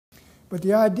But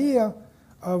the idea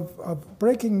of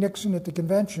breaking Nixon at the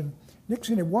convention,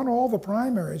 Nixon had won all the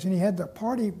primaries, and he had the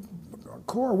party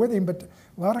core with him, but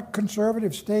a lot of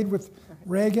conservatives stayed with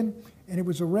Reagan, and it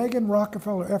was a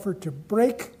Reagan-Rockefeller effort to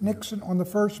break Nixon on the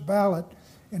first ballot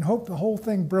and hope the whole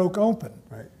thing broke open.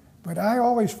 Right. But I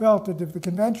always felt that if the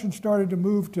convention started to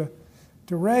move to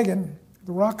Reagan,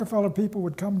 the Rockefeller people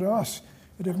would come to us.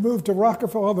 If it moved to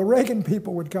Rockefeller, the Reagan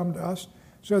people would come to us,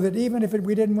 so that even if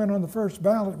we didn't win on the first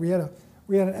ballot, we had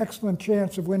an excellent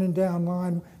chance of winning down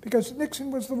line, because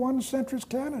Nixon was the one centrist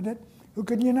candidate who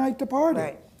could unite the party.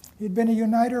 Right. He'd been a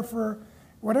uniter for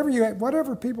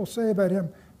whatever people say about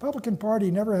him. Republican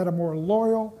Party never had a more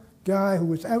loyal guy who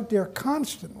was out there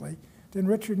constantly than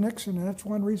Richard Nixon, and that's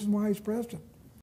one reason why he's president.